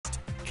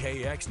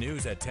KX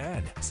News at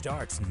 10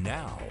 starts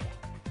now.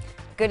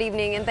 Good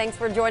evening and thanks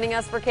for joining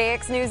us for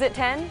KX News at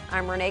 10.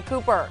 I'm Renee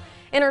Cooper.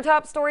 In our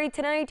top story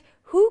tonight,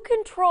 who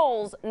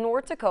controls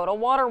North Dakota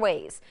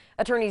waterways?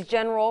 Attorneys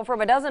general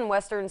from a dozen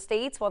western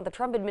states want the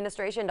Trump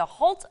administration to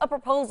halt a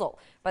proposal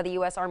by the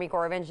U.S. Army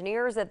Corps of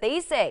Engineers that they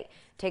say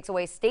takes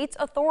away states'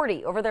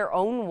 authority over their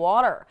own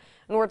water.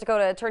 North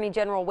Dakota Attorney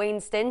General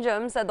Wayne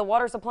Stingham said the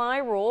water supply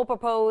rule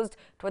proposed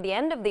toward the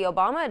end of the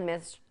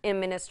Obama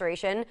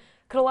administration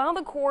could allow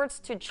the courts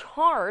to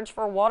charge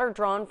for water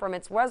drawn from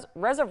its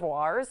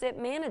reservoirs it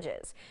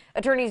manages.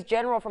 Attorneys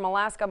general from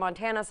Alaska,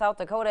 Montana, South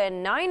Dakota,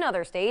 and 9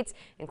 other states,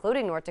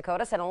 including North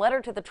Dakota, sent a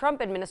letter to the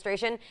Trump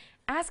administration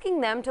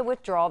asking them to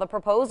withdraw the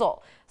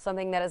proposal,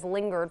 something that has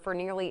lingered for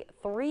nearly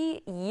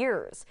 3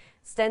 years.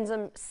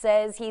 Stingham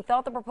says he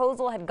thought the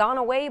proposal had gone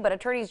away, but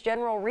attorneys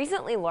general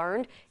recently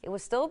learned it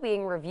was still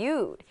being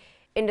reviewed.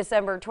 In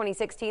December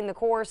 2016, the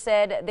Corps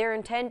said their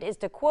intent is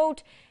to,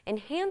 quote,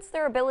 enhance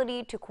their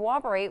ability to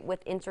cooperate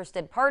with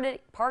interested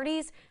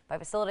parties by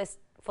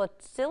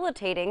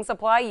facilitating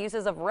supply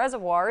uses of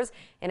reservoirs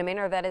in a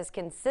manner that is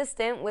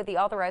consistent with the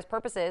authorized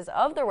purposes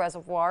of the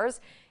reservoirs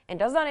and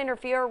does not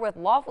interfere with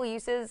lawful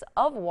uses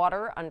of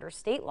water under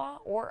state law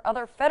or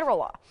other federal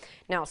law.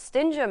 Now,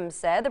 Stingham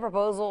said the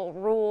proposal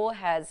rule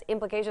has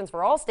implications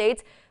for all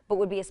states, but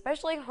would be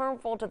especially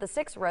harmful to the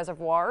 6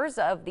 reservoirs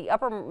of the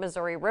upper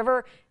Missouri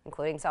River,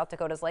 including South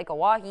Dakota's Lake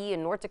Oahe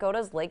and North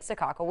Dakota's Lake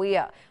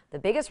Sakakawea, the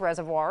biggest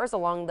reservoirs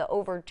along the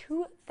over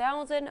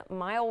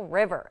 2,000-mile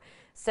river.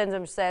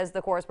 Stingham says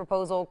the Corps'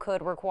 proposal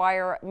could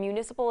require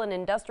municipal and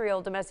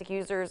industrial domestic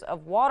users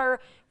of water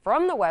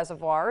from the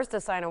reservoirs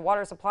to sign a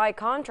water supply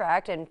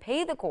contract and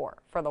pay the Corps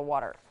for the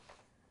water.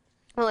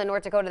 Well, in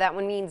North Dakota, that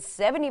one means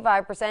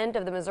 75%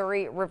 of the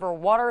Missouri River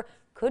water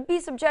could be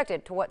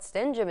subjected to what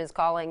Stingham is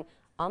calling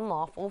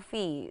unlawful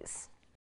fees.